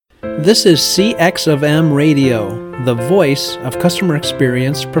This is CX of M Radio, the voice of customer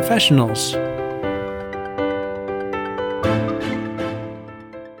experience professionals.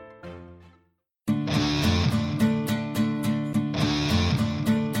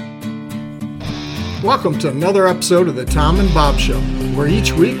 Welcome to another episode of the Tom and Bob Show, where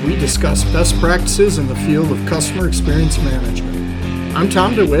each week we discuss best practices in the field of customer experience management. I'm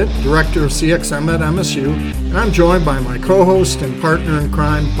Tom DeWitt, Director of CXM at MSU, and I'm joined by my co-host and partner in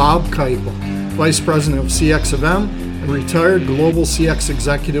crime, Bob Keipel, Vice President of CX of M and retired Global CX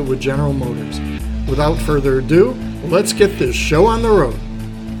Executive with General Motors. Without further ado, let's get this show on the road.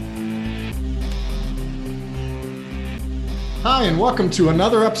 Hi, and welcome to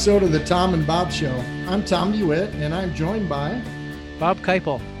another episode of the Tom and Bob Show. I'm Tom DeWitt, and I'm joined by Bob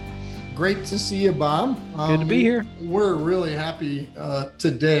Keipel. Great to see you, Bob. Good to be here. We're really happy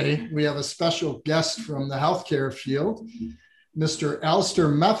today. We have a special guest from the healthcare field, Mr. Alistair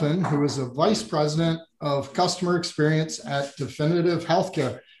Meffin, who is a Vice President of Customer Experience at Definitive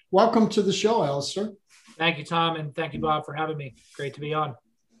Healthcare. Welcome to the show, Alistair. Thank you, Tom, and thank you, Bob, for having me. Great to be on.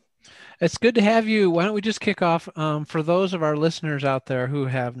 It's good to have you. Why don't we just kick off for those of our listeners out there who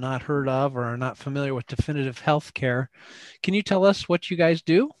have not heard of or are not familiar with Definitive Healthcare. Can you tell us what you guys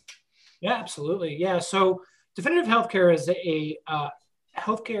do? Yeah, absolutely. Yeah. So Definitive Healthcare is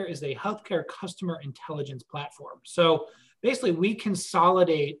a healthcare customer intelligence platform. So basically, we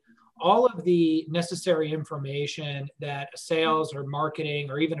consolidate all of the necessary information that a sales or marketing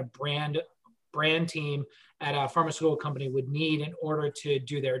or even a brand team at a pharmaceutical company would need in order to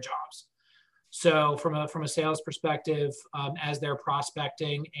do their jobs. So from a sales perspective, as they're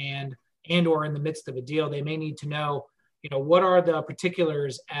prospecting and or in the midst of a deal, they may need to know, what are the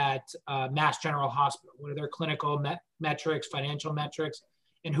particulars at Mass General Hospital? What are their clinical metrics, financial metrics,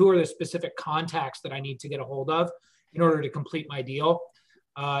 and who are the specific contacts that I need to get a hold of in order to complete my deal?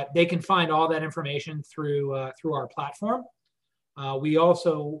 They can find all that information through our platform. We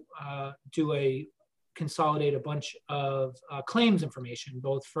also consolidate a bunch of claims information,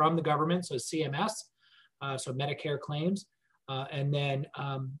 both from the government, so CMS, so Medicare claims, and then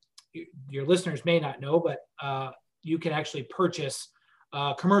your listeners may not know, but you can actually purchase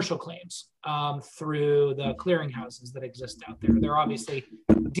commercial claims through the clearinghouses that exist out there. They're obviously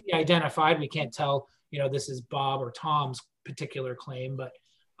de-identified. We can't tell, this is Bob or Tom's particular claim, but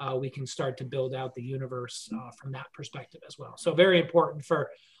we can start to build out the universe from that perspective as well. So very important for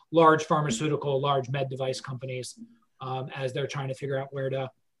large pharmaceutical, large med device companies as they're trying to figure out where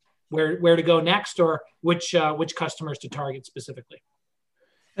to go next or which customers to target specifically.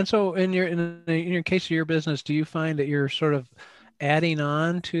 And so in your case of your business, do you find that you're sort of adding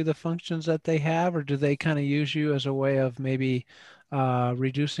on to the functions that they have, or do they kind of use you as a way of maybe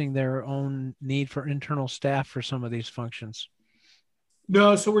reducing their own need for internal staff for some of these functions?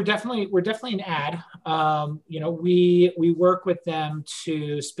 No, so we're definitely an ad. We work with them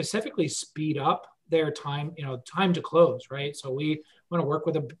to specifically speed up their time to close, right? So we want to work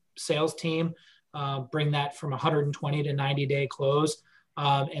with a sales team, bring that from 120 to 90-day close.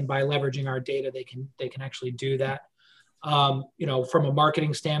 And by leveraging our data, they can actually do that. From a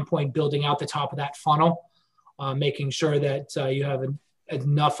marketing standpoint, building out the top of that funnel, making sure that you have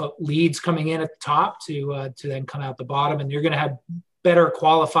enough leads coming in at the top to then come out the bottom, and you're going to have better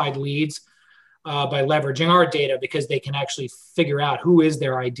qualified leads by leveraging our data because they can actually figure out who is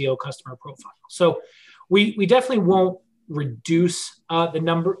their ideal customer profile. So we definitely won't reduce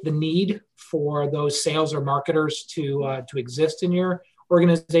the need for those sales or marketers to exist in your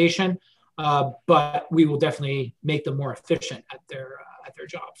organization, but we will definitely make them more efficient at their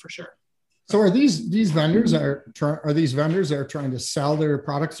job for sure. So are these vendors are trying to sell their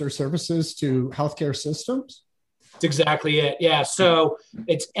products or services to healthcare systems? That's exactly it. Yeah. So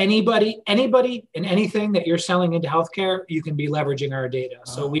it's anybody and anything that you're selling into healthcare, you can be leveraging our data.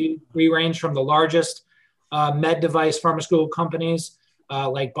 So we range from the largest med device pharmaceutical companies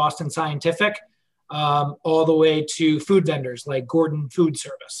like Boston Scientific, all the way to food vendors like Gordon Food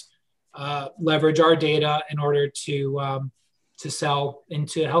Service. Leverage our data in order to sell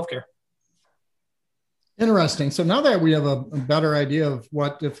into healthcare. Interesting. So now that we have a better idea of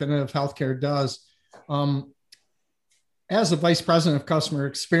what Definitive Healthcare does, as a Vice President of Customer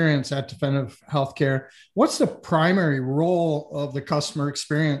Experience at Definitive Healthcare, what's the primary role of the customer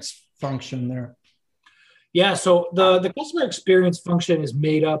experience function there? Yeah, so the customer experience function is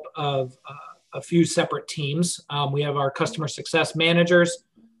made up of a few separate teams. We have our customer success managers.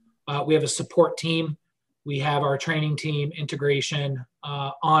 We have a support team. We have our training team, integration,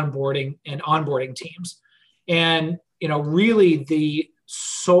 onboarding teams. And, really the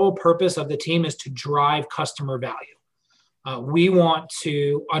sole purpose of the team is to drive customer value. We want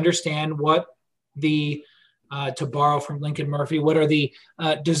to understand what to borrow from Lincoln Murphy, what are the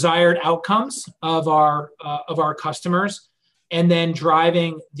desired outcomes of our customers, and then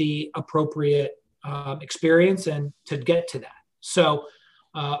driving the appropriate experience and to get to that. So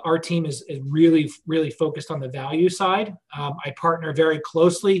our team is really, really focused on the value side. I partner very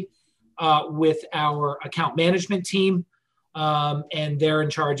closely with our account management team, and they're in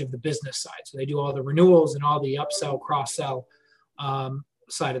charge of the business side. So they do all the renewals and all the upsell, cross-sell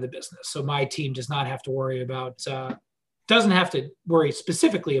side of the business. So my team does not have to worry about, doesn't have to worry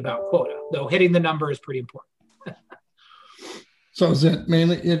specifically about quota, though hitting the number is pretty important. So is it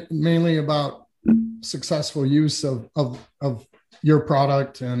mainly about successful use of your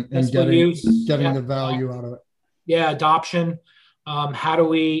product and getting the value out of it? Yeah, adoption. How do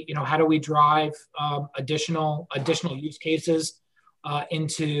we drive additional use cases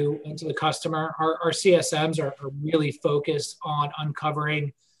into the customer? Our CSMs are really focused on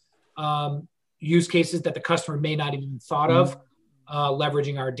uncovering use cases that the customer may not even thought of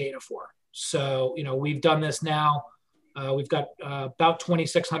leveraging our data for. So we've done this now. We've got about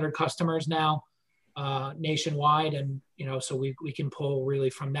 2,600 customers now nationwide, and so we can pull really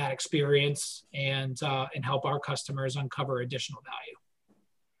from that experience and help our customers uncover additional value.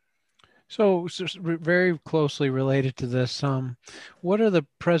 So very closely related to this, what are the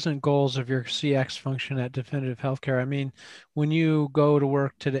present goals of your CX function at Definitive Healthcare? I mean, when you go to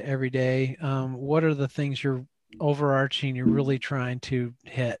work every day, what are the things you're really trying to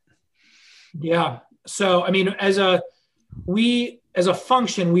hit? Yeah. So, I mean, as a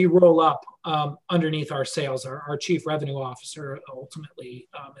function, we roll up underneath our sales. Our chief revenue officer ultimately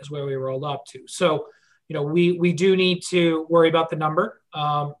is where we roll up to. So, we do need to worry about the number.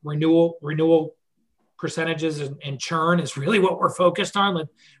 Renewal percentages and churn is really what we're focused on.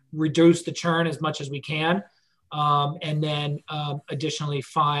 Let's reduce the churn as much as we can, and then additionally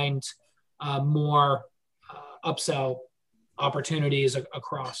find more upsell opportunities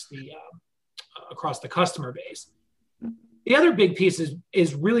across the customer base. The other big piece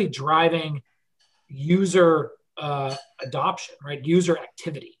is really driving user adoption, right? User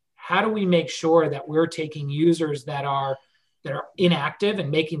activity. How do we make sure that we're taking users that are inactive and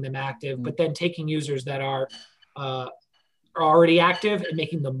making them active, but then taking users that are already active and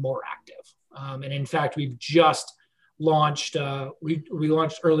making them more active? And in fact, we've just launched. We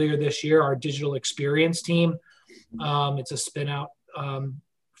launched earlier this year our digital experience team. It's a spin out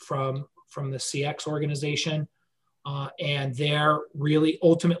from the CX organization. And they're really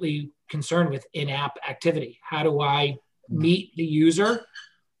ultimately concerned with in-app activity. How do I meet the user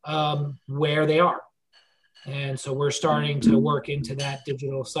where they are? And so we're starting to work into that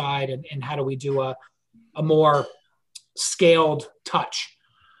digital side and how do we do a more scaled touch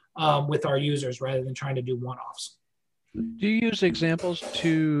with our users rather than trying to do one-offs. Do you use examples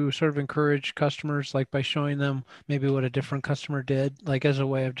to sort of encourage customers, like by showing them maybe what a different customer did, like as a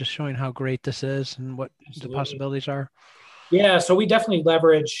way of just showing how great this is and what the possibilities are? Yeah, so we definitely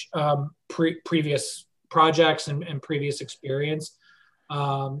leverage previous projects and previous experience.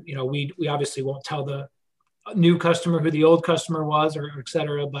 We obviously won't tell the new customer who the old customer was or et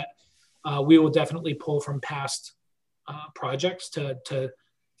cetera, but we will definitely pull from past projects to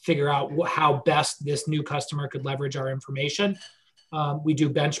figure out how best this new customer could leverage our information. We do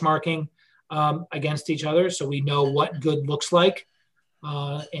benchmarking against each other, so we know what good looks like,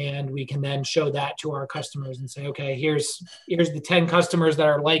 and we can then show that to our customers and say, okay, here's the 10 customers that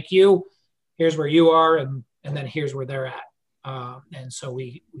are like you, here's where you are, and then here's where they're at. And so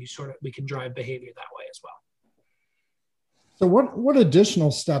we can drive behavior that way as well. So what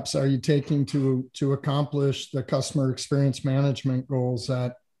additional steps are you taking to accomplish the customer experience management goals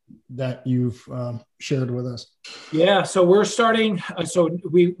that you've shared with us? Yeah, so we're starting. So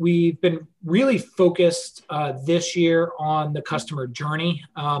we've been really focused this year on the customer journey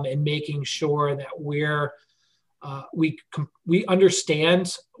and making sure that we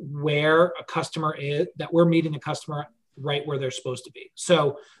understand where a customer is, that we're meeting the customer right where they're supposed to be.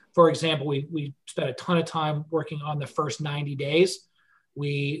 So, for example, we spent a ton of time working on the first 90 days.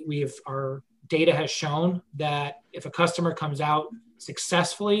 Our data has shown that if a customer comes out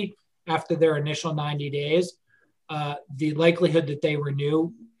successfully after their initial 90 days, the likelihood that they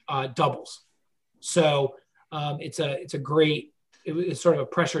renew doubles. So it's sort of a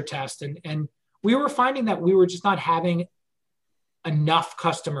pressure test. And we were finding that we were just not having enough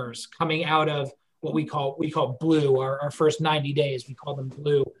customers coming out of what we call blue, our first 90 days, we call them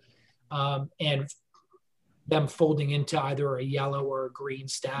blue, and them folding into either a yellow or a green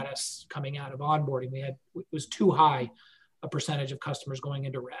status coming out of onboarding. It was too high a percentage of customers going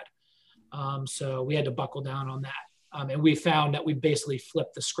into red. So we had to buckle down on that. And we found that we basically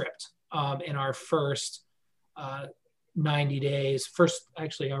flipped the script in our first 90 days.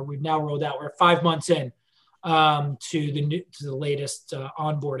 We've now rolled out. We're 5 months in to the latest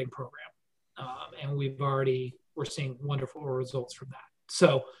onboarding program, and we're seeing wonderful results from that.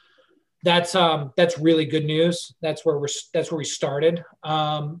 So that's really good news. That's where we started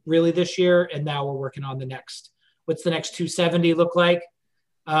really this year, and now we're working on the next. What's the next 270 look like?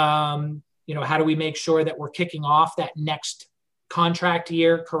 How do we make sure that we're kicking off that next contract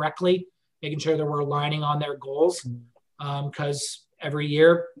year correctly, making sure that we're aligning on their goals, because every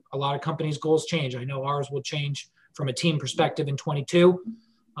year a lot of companies' goals change. I know ours will change from a team perspective in 22,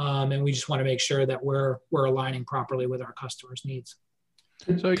 and we just want to make sure that we're aligning properly with our customers' needs.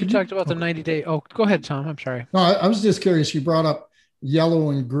 So you talked about the 90-day. Oh, go ahead, Tom. I'm sorry. No, I was just curious. You brought up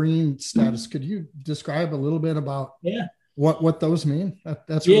yellow and green status. Could you describe a little bit about what those mean?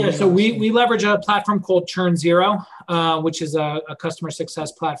 That's really so we leverage a platform called Churn Zero, which is a customer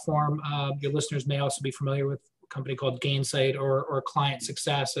success platform. Your listeners may also be familiar with a company called Gainsight or Client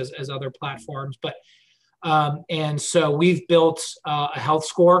Success as other platforms. But and so we've built a health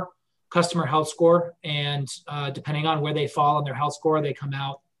score, customer health score, and depending on where they fall in their health score, they come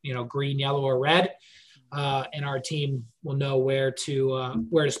out, green, yellow, or red, and our team will know where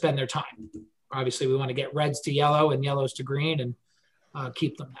to spend their time. Obviously, we want to get reds to yellow and yellows to green, and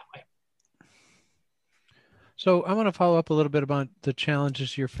keep them that way. So I want to follow up a little bit about the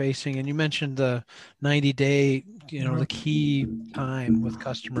challenges you're facing, and you mentioned the 90-day, the key time with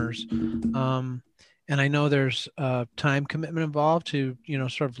customers. And I know there's time commitment involved to,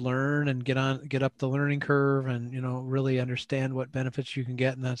 sort of learn and get up the learning curve and, really understand what benefits you can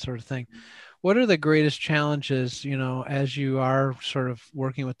get and that sort of thing. What are the greatest challenges, as you are sort of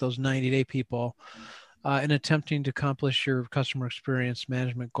working with those 90-day people in attempting to accomplish your customer experience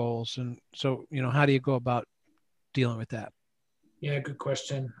management goals? And so, how do you go about dealing with that? Yeah, good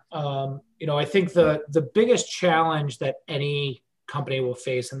question. I think the biggest challenge that any company will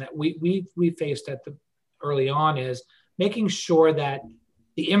face, and that we faced early on, is making sure that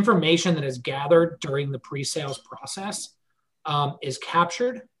the information that is gathered during the pre-sales process is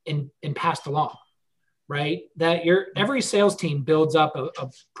captured and passed along, right? That every sales team builds up a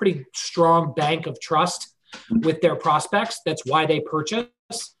pretty strong bank of trust with their prospects. That's why they purchase.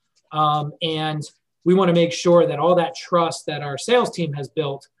 And we want to make sure that all that trust that our sales team has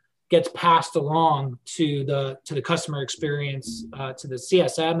built gets passed along to the customer experience, to the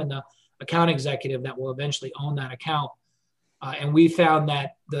CSM and the account executive that will eventually own that account. And we found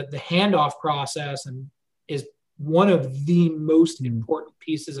that the handoff process is one of the most important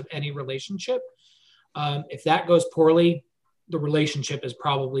pieces of any relationship. If that goes poorly, the relationship is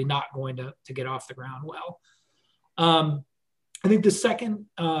probably not going to get off the ground well. I think the second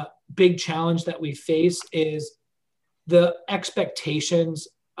big challenge that we face is the expectations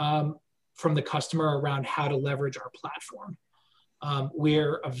from the customer around how to leverage our platform.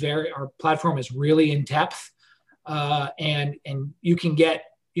 Our platform is really in depth, and you can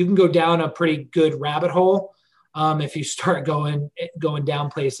go down a pretty good rabbit hole if you start going down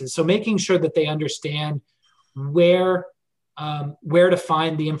places. So making sure that they understand where to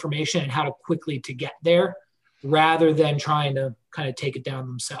find the information and how to quickly to get there, rather than trying to kind of take it down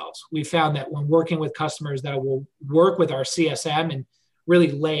themselves. We found that when working with customers that will work with our CSM and really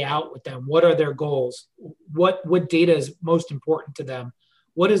lay out with them, what are their goals? What data is most important to them?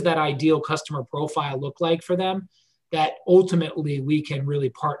 What does that ideal customer profile look like for them? That ultimately we can really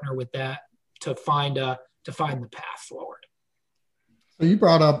partner with that to find the path forward. So you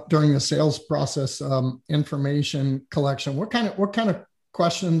brought up during the sales process information collection. What kind of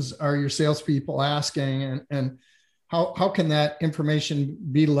questions are your salespeople asking, and how can that information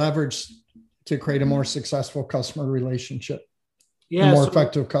be leveraged to create a more successful customer relationship? A more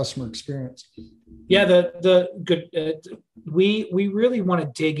effective customer experience. Yeah, the good. We really want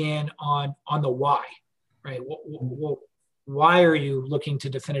to dig in on the why, right? Why are you looking to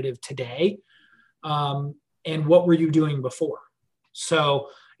Definitive today, and what were you doing before? So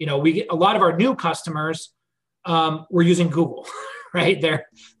we get a lot of our new customers were using Google, right? They're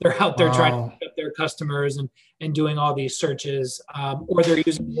out there trying to pick up their customers and doing all these searches, or they're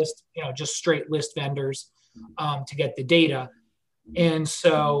using just straight list vendors to get the data. And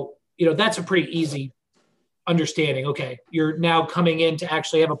so, that's a pretty easy understanding. Okay, you're now coming in to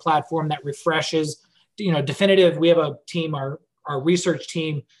actually have a platform that refreshes, Definitive. We have a team, our research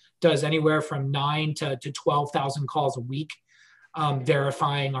team does anywhere from 9,000 to 12,000 calls a week,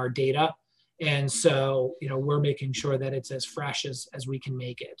 verifying our data. And so, we're making sure that it's as fresh as we can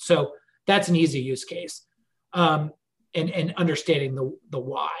make it. So that's an easy use case, and understanding the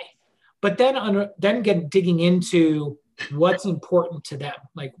why. but then digging into what's important to them.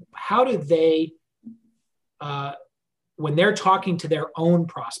 Like, how do they, when they're talking to their own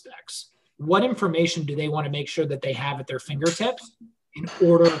prospects, what information do they want to make sure that they have at their fingertips in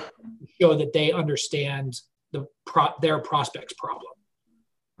order to show that they understand their prospect's problem,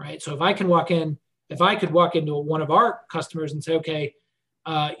 right? So if I could walk into one of our customers and say, okay,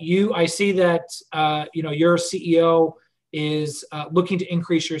 I see that your CEO is looking to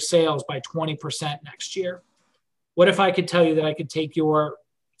increase your sales by 20% next year. What if I could tell you that I could take your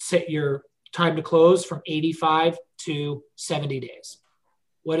time to close from 85 to 70 days?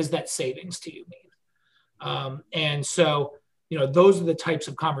 What does that savings to you mean? And so, those are the types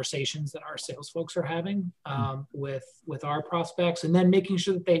of conversations that our sales folks are having with our prospects, and then making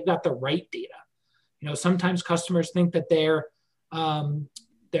sure that they've got the right data. Sometimes customers think that their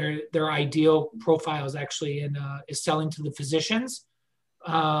ideal profile is actually is selling to the physicians,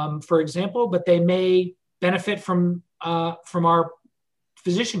 for example, but they may benefit from our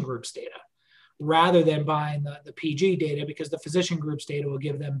physician groups data rather than buying the PG data, because the physician groups data will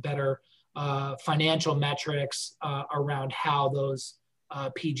give them better financial metrics around how those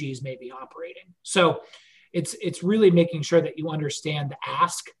PGs may be operating. So it's really making sure that you understand the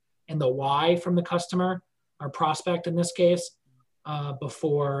ask and the why from the customer or prospect in this case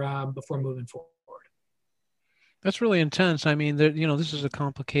before moving forward. That's really intense. I mean, this is a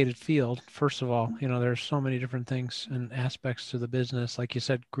complicated field. First of all, there's so many different things and aspects to the business. Like you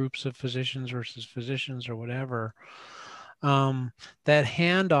said, groups of physicians versus physicians or whatever. That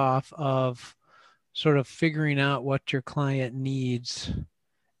handoff of sort of figuring out what your client needs,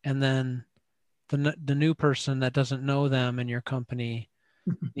 and then the new person that doesn't know them in your company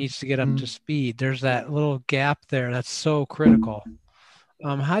needs to get up to speed. There's that little gap there that's so critical.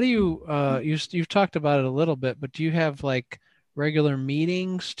 How do you, you've talked about it a little bit, but do you have like regular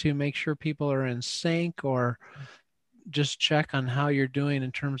meetings to make sure people are in sync, or just check on how you're doing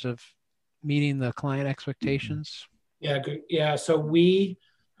in terms of meeting the client expectations? Yeah, good. Yeah. So we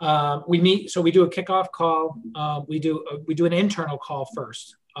meet. So we do a kickoff call. We do an internal call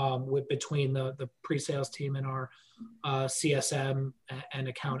first between the pre-sales team and our CSM and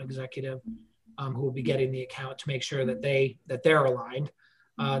account executive, who will be getting the account, to make sure that they're aligned.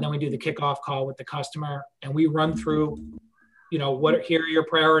 Then we do the kickoff call with the customer, and we run through, here are your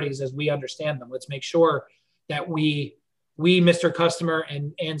priorities as we understand them. Let's make sure that we, Mr. Customer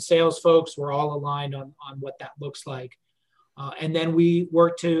and sales folks, we're all aligned on what that looks like. And then we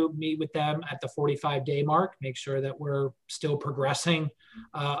work to meet with them at the 45-day mark, make sure that we're still progressing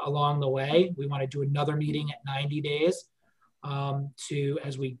along the way. We want to do another meeting at 90 days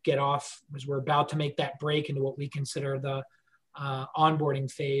as we're about to make that break into what we consider the onboarding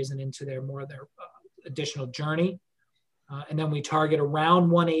phase and into their additional journey. And then we target around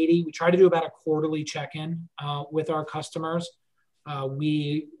 180. We try to do about a quarterly check-in with our customers.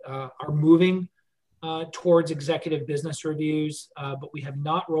 We are moving towards executive business reviews, but we have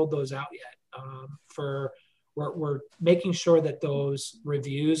not rolled those out yet. We're making sure that those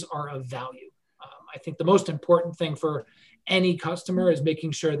reviews are of value. I think the most important thing for any customer is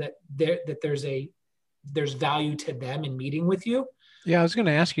making sure that there's value to them in meeting with you. Yeah, I was going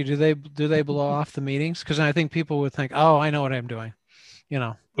to ask you, do they blow off the meetings? Because I think people would think, oh, I know what I'm doing.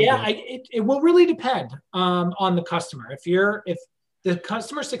 Yeah, it will really depend on the customer. If the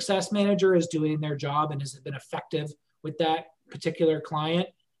customer success manager is doing their job and has been effective with that particular client,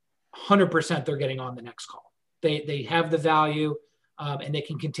 100% they're getting on the next call. They have the value and they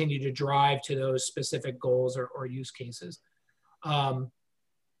can continue to drive to those specific goals or use cases.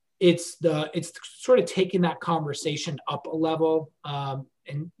 It's sort of taking that conversation up a level.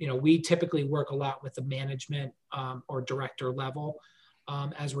 And we typically work a lot with the management or director level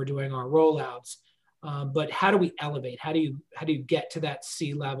as we're doing our rollouts. But how do we elevate? How do you get to that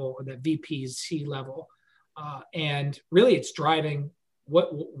C level or that VP's C level? And really, it's driving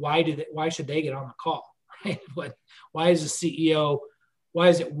why should they get on the call? Right? Why is the CEO? Why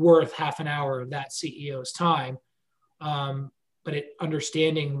is it worth half an hour of that CEO's time? But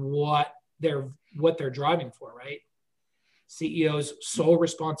understanding what they're driving for, right? CEO's sole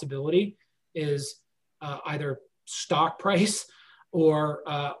responsibility is either stock price or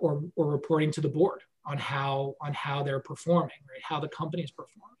reporting to the board on how they're performing, right? How the company is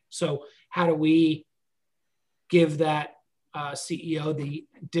performing. So how do we give that CEO the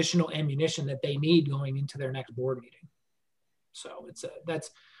additional ammunition that they need going into their next board meeting? So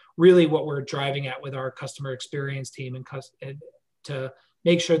that's really what we're driving at with our customer experience team and to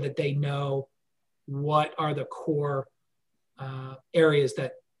make sure that they know what are the core areas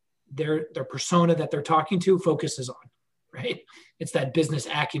that their persona that they're talking to focuses on, right? It's that business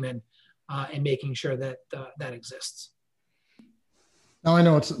acumen and making sure that that exists. Now I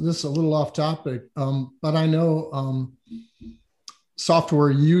know this is a little off topic, but I know software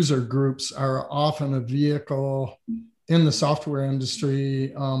user groups are often a vehicle in the software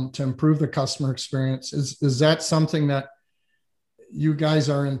industry to improve the customer experience. Is that something that you guys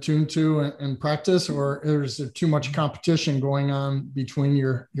are in tune to in practice, or is there too much competition going on between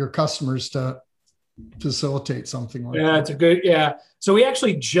your customers to facilitate something like that? Yeah, it's a good, So we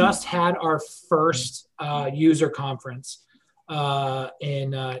actually just had our first user conference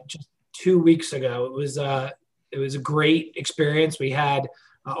in just 2 weeks ago. It was a great experience. We had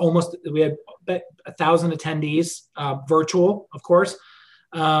we had 1,000 attendees, virtual, of course.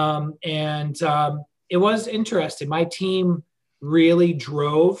 And it was interesting. My team really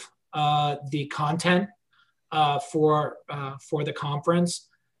drove the content for the conference.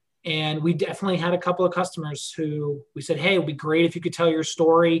 And we definitely had a couple of customers who we said, hey, it'd be great if you could tell your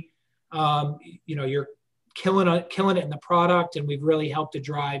story. You're killing it in the product, and we've really helped to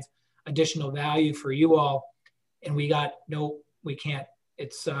drive additional value for you all. And we got, no, we can't.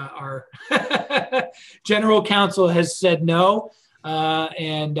 It's our general counsel has said no,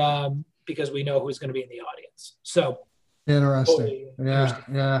 and because we know who's going to be in the audience. So interesting.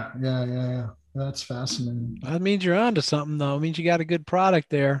 Yeah. That's fascinating. That means you're onto something, though. It means you got a good product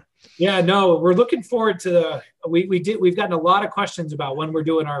there. Yeah, no, we're looking forward to we've gotten a lot of questions about when we're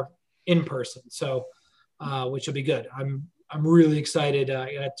doing our in-person. So, which will be good. I'm really excited.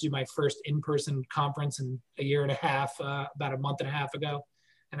 I got to do my first in-person conference in a year and a half, about a month and a half ago.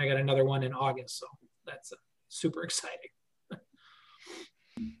 And I got another one in August. So that's super exciting.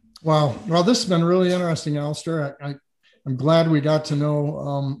 Wow. Well, this has been really interesting, Alistair. I'm glad we got to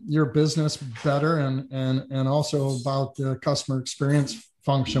know your business better and also about the customer experience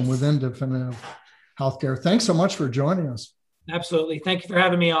function within Definitive Healthcare. Thanks so much for joining us. Absolutely. Thank you for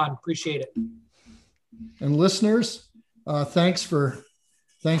having me on. Appreciate it. And listeners, thanks for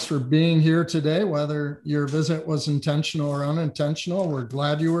being here today. Whether your visit was intentional or unintentional, we're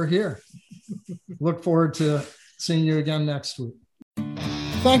glad you were here. Look forward to seeing you again next week.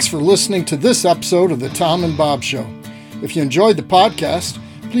 Thanks for listening to this episode of the Tom and Bob Show. If you enjoyed the podcast,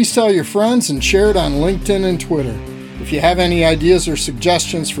 please tell your friends and share it on LinkedIn and Twitter. If you have any ideas or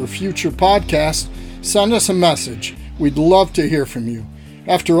suggestions for future podcasts, send us a message. We'd love to hear from you.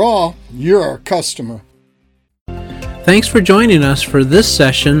 After all, you're our customer. Thanks for joining us for this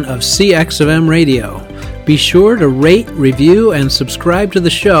session of CX of M Radio. Be sure to rate, review, and subscribe to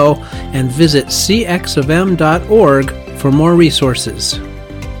the show, and visit cxofm.org for more resources.